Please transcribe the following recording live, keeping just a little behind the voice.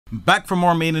Back for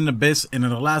more Made in Abyss, and in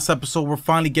the last episode we're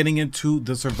finally getting into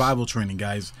the survival training,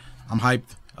 guys. I'm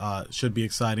hyped. Should be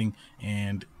exciting,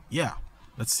 and yeah,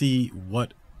 let's see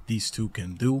what these two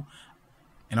can do.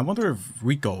 And I wonder if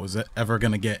Rico is ever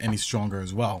gonna get any stronger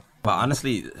as well. But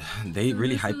honestly, they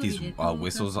really hype these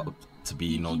whistles up to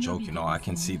be no joke. You know, I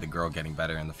can see the girl getting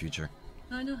better in the future.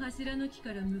 Yeah.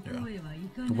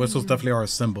 The whistles definitely are a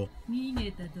symbol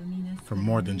for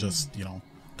more than just, you know,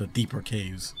 the deeper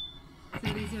caves.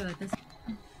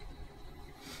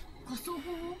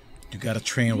 You gotta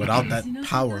train without that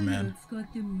power, man.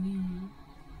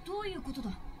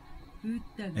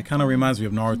 It kind of reminds me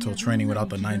of Naruto training without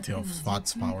the nine-tailed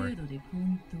fox power.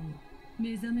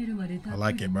 I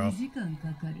like it, bro.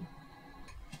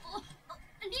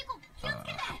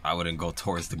 I wouldn't go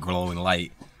towards the glowing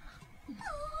light.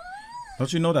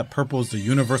 Don't you know that purple is the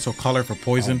universal color for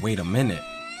poison? Oh, wait a minute.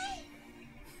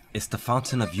 It's the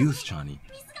fountain of youth, Johnny.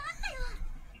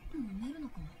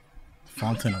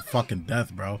 Fountain of fucking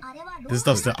death, bro. This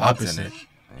does the opposite.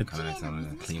 It's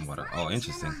clean water. Oh,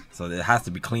 interesting. So it has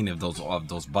to be clean if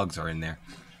those bugs are in there.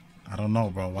 I don't know,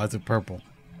 bro. Why is it purple?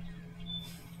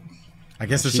 I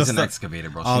guess it's She's just an excavator,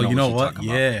 bro. Oh, you know what?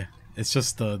 Yeah, it's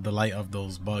just the light of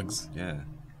those bugs. Yeah.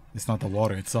 It's not the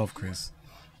water itself, Chris.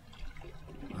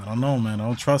 I don't know, man. I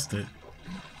don't trust it.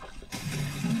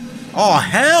 Oh,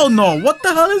 hell no. What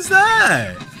the hell is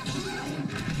that?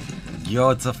 Yo,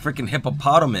 it's a freaking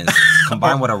hippopotamus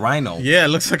combined with a rhino. Yeah, it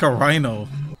looks like a rhino.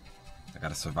 I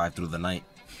gotta survive through the night.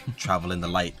 Travel in the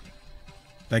light.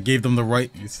 That gave them the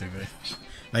right... You see that?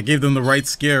 That gave them the right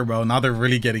scare, bro. Now they're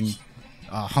really getting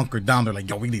hunkered down. They're like,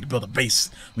 yo, we need to build a base.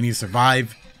 We need to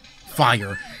survive.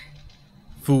 Fire.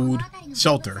 Food.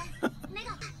 Shelter.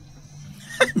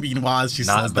 Meanwhile, she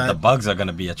says but that. the bugs are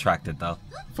gonna be attracted, though.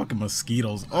 Fucking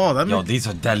mosquitoes. Oh, that Yo, these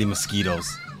are deadly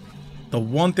mosquitoes. The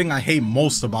one thing I hate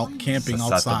most about camping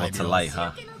outside. To light,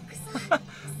 huh?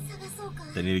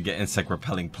 They need to get insect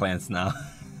repelling plants now.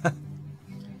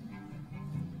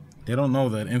 They don't know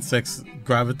that insects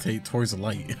gravitate towards the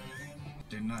light.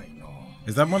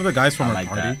 Is that one of the guys from our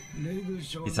party?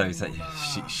 He said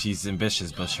she's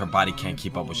ambitious, but her body can't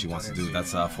keep up what she wants to do.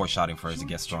 That's foreshadowing for her to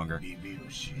get stronger.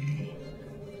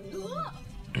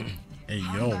 Hey,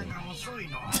 yo.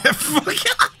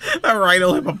 That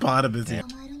rhino hippopotamus. Yeah.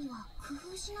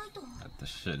 This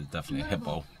shit is definitely a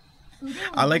hippo.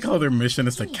 I like how their mission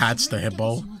is to catch the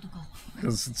hippo.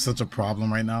 Because it's such a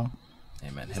problem right now.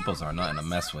 Hey, man, hippos are nothing to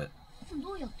mess with.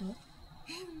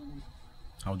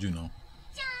 How'd you know?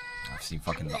 I've seen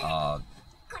fucking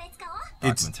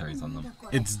documentaries on them.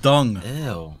 It's dung.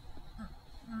 Ew.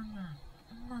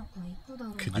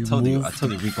 I told you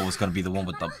Rico was gonna be the one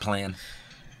with the plan.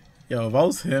 Yo, if I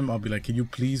was him, I'll be like, can you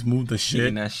please move the shit?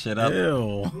 Heating that shit up.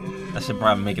 Ew. That shit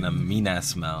probably making a mean ass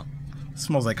smell. It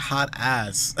smells like hot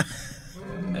ass.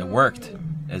 It worked.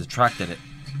 It attracted it.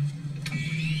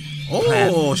 Oh,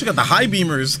 plan. She got the high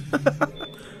beamers.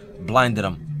 Blinded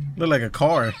him. Look like a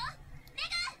car.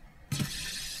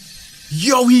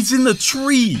 Yo, he's in the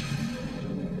tree.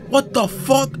 What the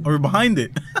fuck? Or behind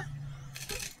it.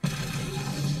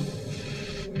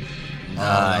 Nice. Oh,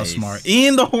 that was smart.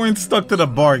 And the horn stuck to the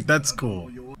bark. That's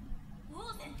cool.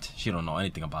 She don't know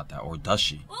anything about that, or does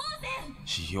she?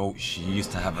 She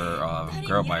used to have her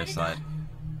girl by her side.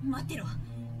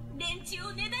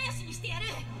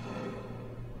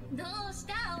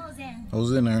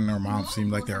 Ozen and her mom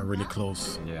seemed like they were really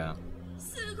close. Yeah.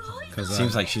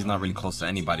 Seems like she's not really close to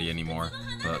anybody anymore,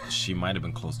 but she might have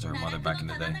been close to her mother back in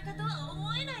the day.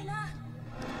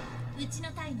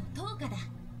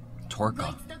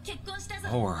 Torka.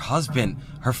 Oh, her husband.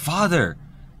 Her father.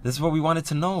 This is what we wanted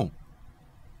to know.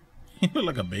 He looked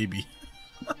like a baby.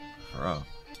 Bro.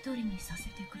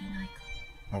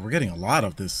 Oh, we're getting a lot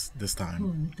of this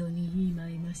time.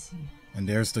 And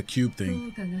there's the cube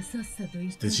thing.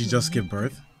 Did she just give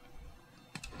birth?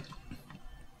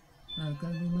 So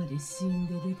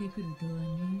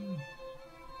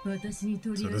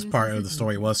this part of the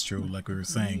story was true, like we were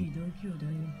saying.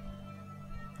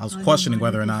 I was questioning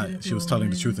whether or not she was telling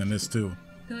the truth in this too.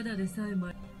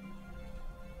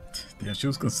 Damn, she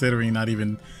was considering not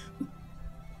even.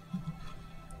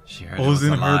 She heard it was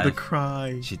alive. Heard the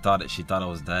cry. She thought it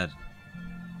was dead.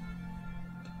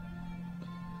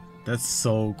 That's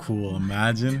so cool.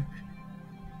 Imagine.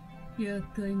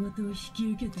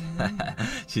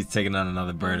 She's taking on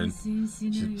another burden.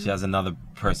 She has another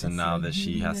person now that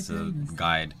she has to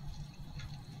guide,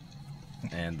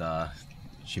 and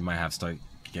she might have start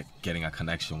getting a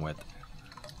connection with.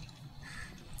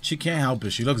 She can't help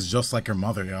it. She looks just like her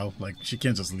mother, yo. Like, she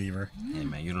can't just leave her. Hey,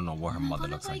 man, you don't know what her mother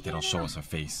looks like. They don't show us her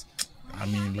face. I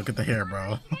mean, look at the hair,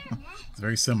 bro. It's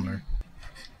very similar.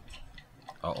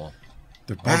 Uh-oh.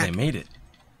 They're Oh, back. they made it.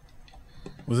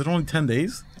 Was it only 10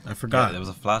 days? I forgot. Yeah, there was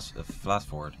a flash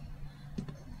forward.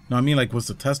 No, I mean, like, was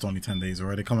the test only 10 days,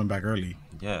 or are they coming back early?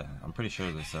 Yeah, I'm pretty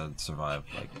sure they said survive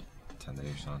like 10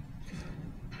 days or something.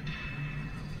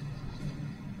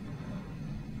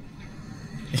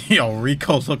 Yo,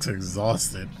 Rico looks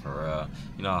exhausted. For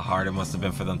you know how hard it must have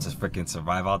been for them to freaking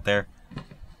survive out there.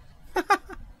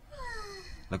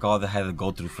 Look all they had to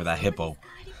go through for that hippo.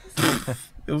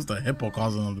 It was the hippo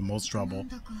causing them the most trouble.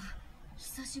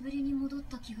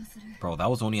 Bro, that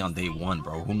was only on day 1,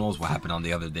 bro. Who knows what happened on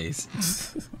the other days?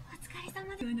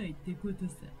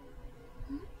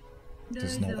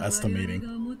 There's no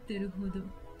estimating.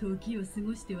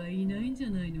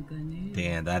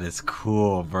 Damn, that is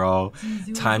cool, bro.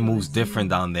 Time moves different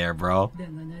down there, bro.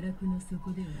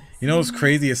 You know what's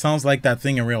crazy? It sounds like that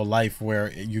thing in real life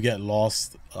where you get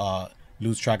lost,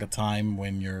 lose track of time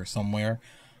when you're somewhere.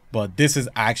 But this is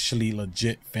actually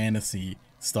legit fantasy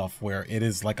stuff where it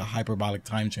is like a hyperbolic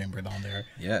time chamber down there.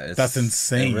 Yeah, that's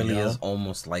insane. It really yo. is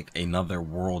almost like another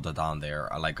world down there,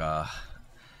 like a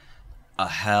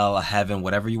hell, a heaven,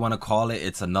 whatever you want to call it.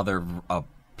 It's another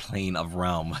plane of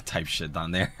realm type shit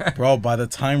down there. Bro, by the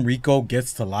time Rico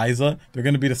gets to Liza, they're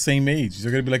gonna be the same age.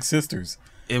 They're gonna be like sisters.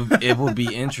 It will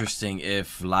be interesting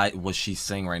if what she's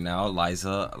saying right now,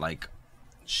 Liza, like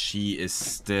she is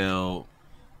still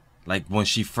like when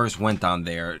she first went down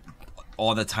there.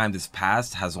 All the time this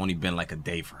past has only been like a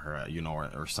day for her, you know,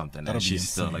 or something. That'll and she's be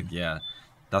still insane. like, yeah,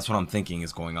 that's what I'm thinking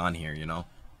is going on here, you know?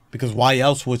 Because why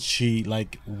else would she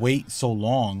like wait so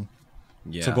long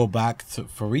Yeah. to go back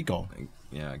for Rico?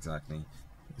 Yeah, exactly.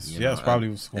 Yeah, it's probably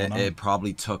what's going on. It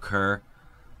probably took her,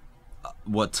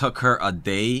 what took her a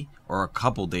day or a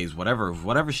couple days,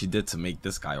 whatever she did to make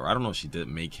this guy, or I don't know if she did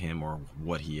make him or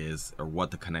what he is or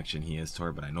what the connection he is to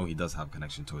her, but I know he does have a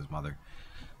connection to his mother.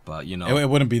 But, you know, it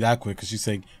wouldn't be that quick because she's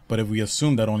saying, but if we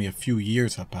assume that only a few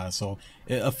years have passed, so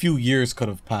a few years could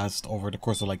have passed over the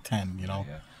course of like 10, you know?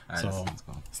 Yeah. All right, So let's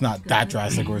go. it's not that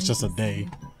drastic where it's just a day.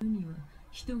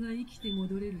 See, of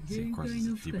course, it's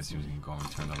the deepest you can go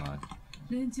and turn the line.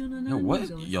 Yo, what?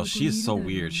 Yo, she is so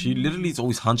weird. She literally is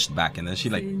always hunched back, and then she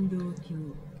like,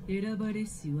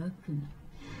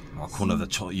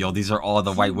 yo, these are all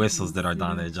the white whistles that are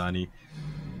down there, Johnny.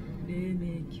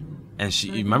 And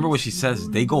she, remember what she says?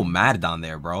 They go mad down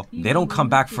there, bro. They don't come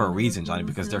back for a reason, Johnny,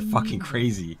 because they're fucking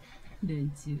crazy.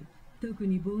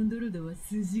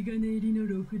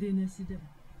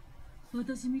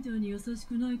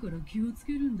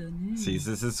 See,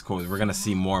 this is cool. We're gonna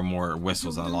see more and more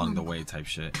whistles along the way, type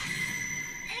shit.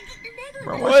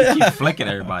 Bro, why she keep flicking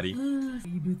everybody?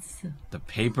 The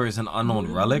paper is an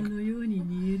unknown relic?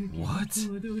 What?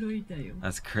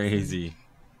 That's crazy.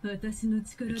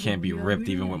 It can't be ripped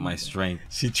even with my strength.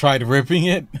 She tried ripping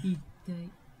it.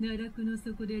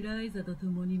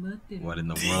 What in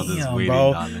the world is Damn, waiting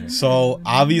bro. down there? So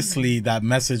obviously that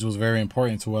message was very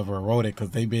important to whoever wrote it because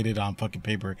they made it on fucking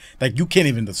paper. Like you can't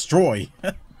even destroy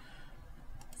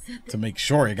to make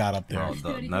sure it got up there.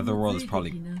 Bro, the netherworld is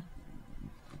probably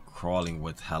crawling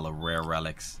with hella rare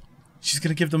relics. She's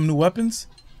gonna give them new weapons?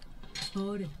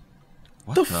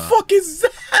 What The fuck is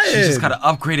that? She just got an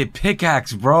upgraded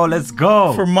pickaxe, bro. Let's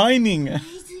go. For mining.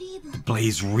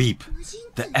 Blaze Reap,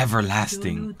 the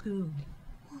everlasting.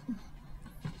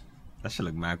 That should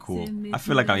look mad cool. I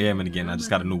feel like I am in again. I just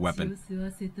got a new weapon.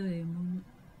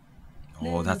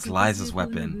 Oh, that's Liza's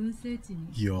weapon.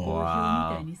 Yo.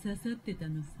 Wow.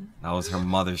 That was her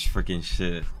mother's freaking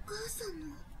shit.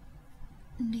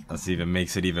 That even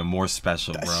makes it even more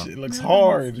special, That bro. shit looks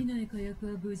hard.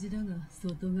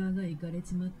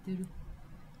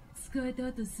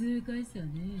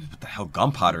 What the hell,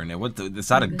 gunpowder in it? Is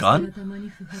that a gun?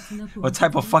 What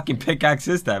type of fucking pickaxe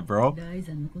is that, bro?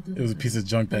 It was a piece of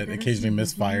junk that occasionally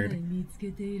misfired.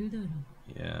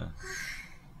 Yeah.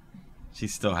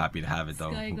 She's still happy to have it,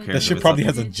 though. Who cares That if shit it's probably a-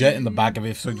 has a jet in the back of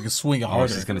it so you can swing it Oh,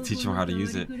 harder. she's gonna teach him how to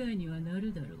use it.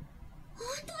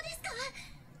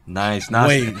 Nice.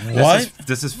 Wait, what?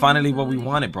 This is finally what we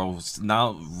wanted, bro.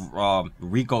 Now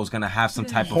Rico's gonna have some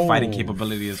type of fighting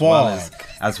capability as well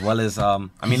as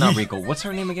I mean not Rico. What's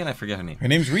her name again? I forget her name. Her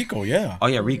name's Rico, yeah. Oh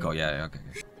yeah, Rico. Yeah, okay.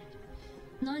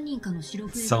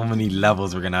 So many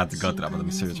levels we're gonna have to go through. But let me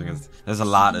see because there's a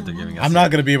lot that they're giving us. I'm not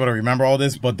gonna be able to remember all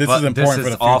this, but this is important this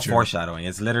is for the all future. foreshadowing.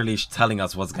 It's literally telling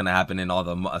us what's gonna happen in all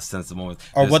the sensitive moments.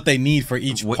 Or what they need for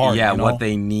each part. Yeah, you know? what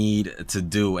they need to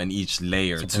do in each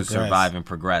layer to progress. survive and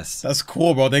progress. That's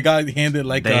cool, bro. They got handed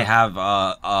like They have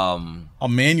a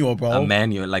manual, bro. a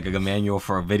manual, like a manual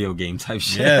for a video game type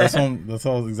shit. Yeah, that's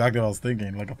exactly what I was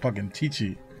thinking. Like a fucking cheat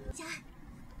sheet.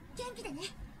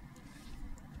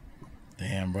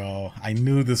 Damn, bro. I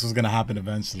knew this was gonna happen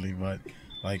eventually, but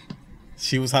like,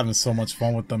 she was having so much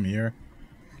fun with them here.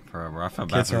 Bro, I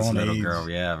felt bad for this little girl.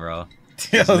 Yeah, bro.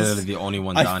 She's Yes. literally the only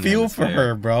one down I here. feel for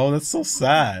her, bro. That's so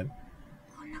sad.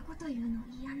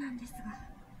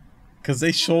 Because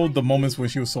they showed the moments when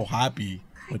she was so happy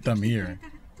with them here.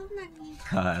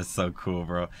 That's so cool,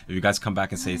 bro. If you guys come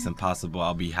back and say it's impossible,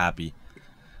 I'll be happy.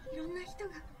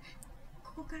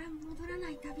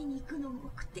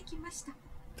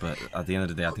 But at the end of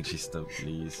the day, I think she still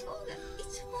pleased.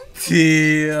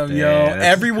 Damn, yo.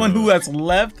 Everyone cool. who has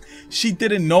left, she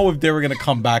didn't know if they were going to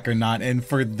come back or not. And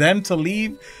for them to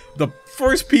leave, the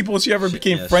first people she ever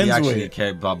became friends she actually with.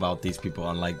 cared about these people,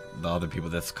 unlike the other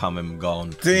people that's come and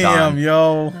gone. Damn, gone.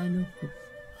 yo.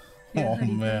 Oh,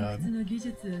 man.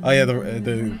 Oh, yeah,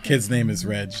 the kid's name is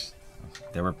Reg.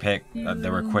 They were quick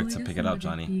to pick it up,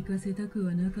 Johnny.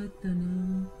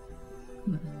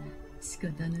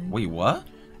 Wait, what?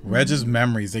 Reg's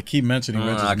memories. They keep mentioning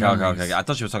Reg's memories. Okay. I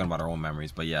thought she was talking about her own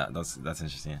memories, but yeah, that's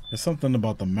interesting. There's something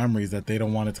about the memories that they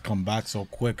don't want it to come back so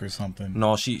quick or something.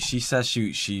 No, she says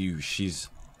she's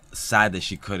sad that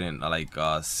she couldn't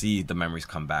see the memories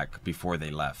come back before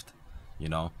they left. You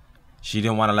know, she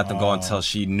didn't want to let them go until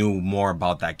she knew more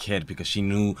about that kid, because she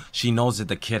knows that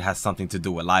the kid has something to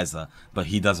do with Liza, but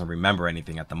he doesn't remember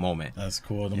anything at the moment. That's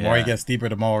cool. The more he gets deeper,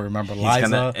 the more I remember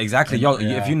Liza. Exactly. Yo,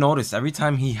 if you notice, every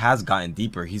time he has gotten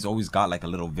deeper, he's always got like a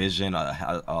little vision,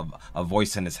 a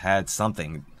voice in his head,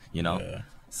 something, you know. Yeah.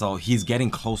 So he's getting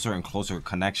closer and closer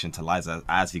connection to Liza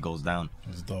as he goes down.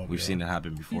 That's dope, We've seen it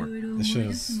happen before. This shit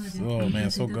is, oh man,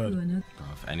 so good. Bro,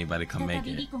 if anybody can make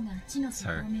it, it's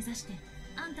her.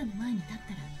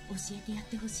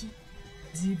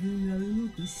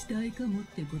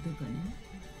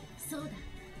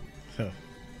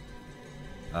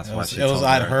 That's why she it was told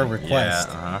at her request.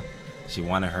 Yeah, She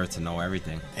wanted her to know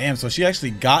everything. Damn, so she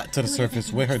actually got to the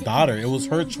surface with her daughter. It was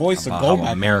her choice to go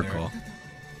back. A miracle.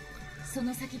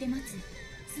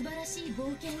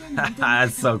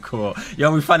 That's so cool.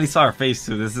 Yo, we finally saw her face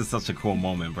too. This is such a cool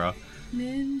moment, bro.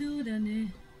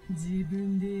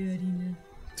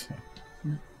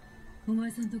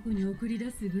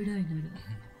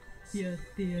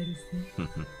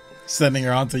 Sending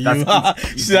her on to you.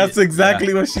 That's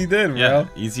exactly what she did, bro. Yeah,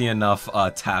 easy enough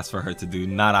task for her to do,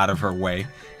 not out of her way.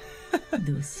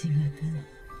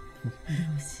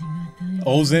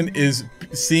 Ozen is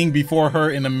seeing before her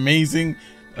an amazing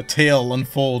tale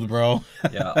unfold, bro.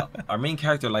 Yeah, our main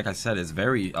character, like I said, is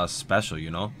very special,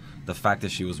 you know? The fact that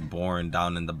she was born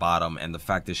down in the bottom, and the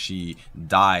fact that she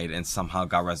died and somehow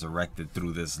got resurrected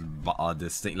through this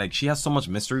thing. Like, she has so much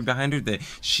mystery behind her that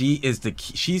she's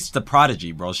the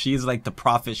prodigy, bro. She's like the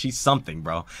prophet. She's something,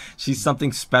 bro. She's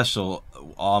something special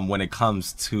when it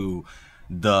comes to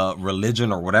the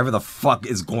religion or whatever the fuck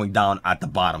is going down at the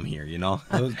bottom here, you know?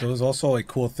 There was also a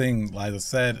cool thing Liza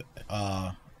said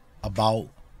about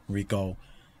Rico,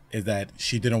 is that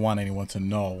she didn't want anyone to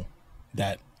know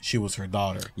that she was her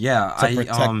daughter. Yeah, to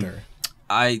protect her.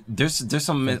 There's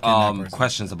some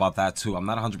questions about that too. I'm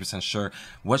not 100% sure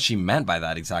what she meant by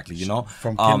that exactly, you know?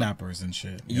 From kidnappers and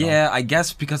shit. Yeah, I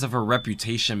guess because of her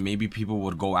reputation, maybe people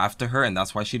would go after her, and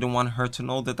that's why she didn't want her to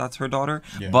know that that's her daughter.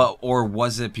 Yeah. Or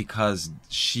was it because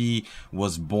she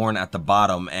was born at the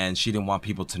bottom and she didn't want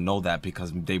people to know that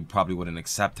because they probably wouldn't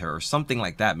accept her, or something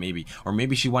like that maybe. Or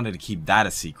maybe she wanted to keep that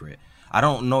a secret. I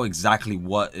don't know exactly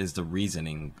what is the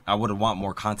reasoning. I would want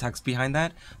more context behind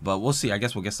that, but we'll see. I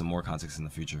guess we'll get some more context in the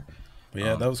future. But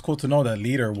yeah, that was cool to know that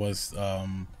Leader was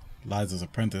Liza's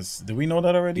apprentice. Did we know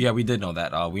that already? Yeah, we did know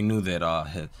that. We knew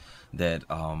that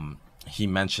he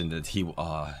mentioned that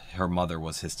her mother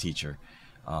was his teacher.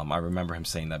 I remember him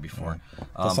saying that before.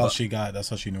 That's how she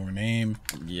knew her name.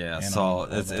 Yeah, and, so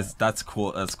that's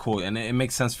cool. That's cool, and it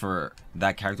makes sense for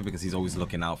that character because he's always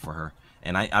looking out for her.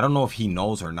 And I don't know if he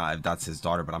knows or not if that's his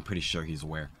daughter, but I'm pretty sure he's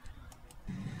aware.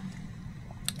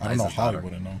 I don't know how he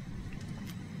wouldn't know.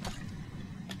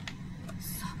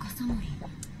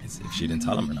 If she didn't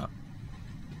tell him or not.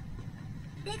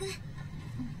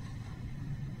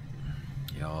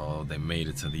 Yo, they made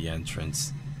it to the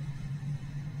entrance.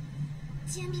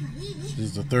 This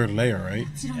is the third layer, right?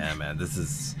 Yeah, man. This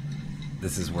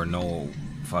is where no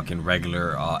fucking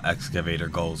regular excavator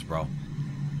goes, bro.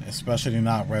 Especially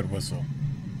not Red Whistle.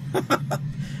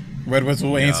 Red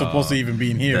Whistle ain't supposed to even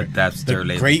be in here. That's the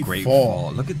Great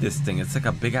Fall. Look at this thing. It's like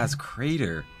a big ass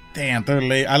crater. Damn, third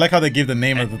layer. I like how they give the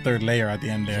name of the third layer at the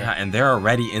end there. Yeah, and they're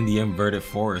already in the inverted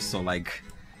forest, so like.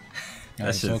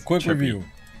 That's so quick review.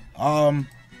 I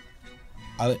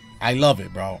love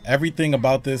it, bro. Everything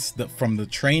about this, from the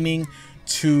training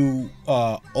to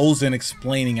Ozen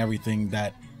explaining everything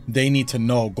that they need to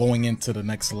know going into the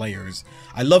next layers.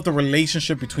 I love the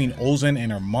relationship between Ozen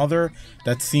and her mother.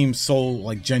 That seems so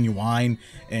like genuine,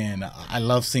 and I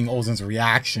love seeing Ozen's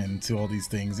reaction to all these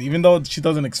things. Even though she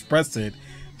doesn't express it,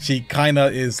 she kind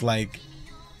of is like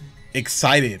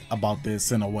excited about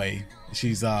this in a way.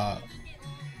 She's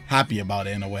happy about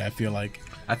it in a way, I feel like.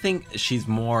 I think she's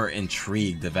more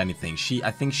intrigued, if anything.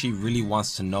 I think she really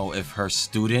wants to know if her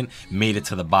student made it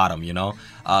to the bottom, you know?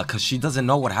 Because she doesn't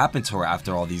know what happened to her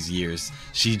after all these years.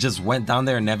 She just went down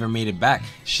there and never made it back.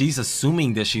 She's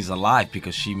assuming that she's alive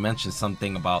because she mentioned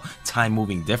something about time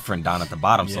moving different down at the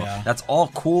bottom. Yeah. So that's all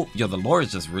cool. Yo, the lore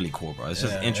is just really cool, bro. It's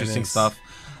just interesting stuff.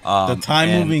 The time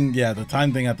moving, the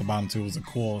time thing at the bottom too was a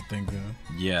cool thing too.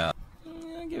 Yeah.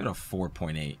 I'll give it a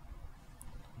 4.8.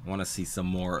 Want to see some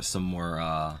more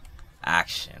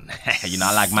action. You know,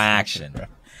 I like my action.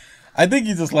 I think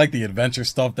you just like the adventure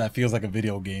stuff that feels like a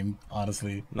video game,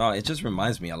 honestly. No, it just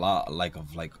reminds me a lot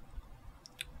of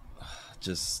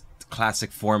just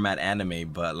classic format anime,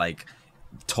 but like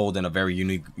told in a very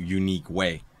unique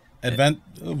way.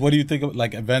 What do you think of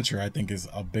like adventure? I think is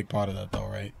a big part of that though,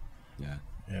 right?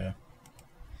 Yeah.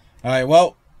 All right,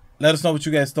 well, let us know what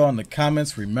you guys thought in the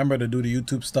comments. Remember to do the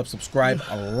YouTube stuff, subscribe,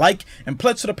 a like, and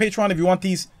pledge to the Patreon if you want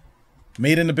these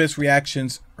Made in Abyss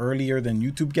reactions earlier than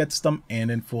YouTube gets them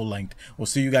and in full length. We'll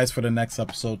see you guys for the next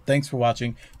episode. Thanks for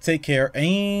watching. Take care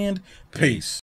and peace.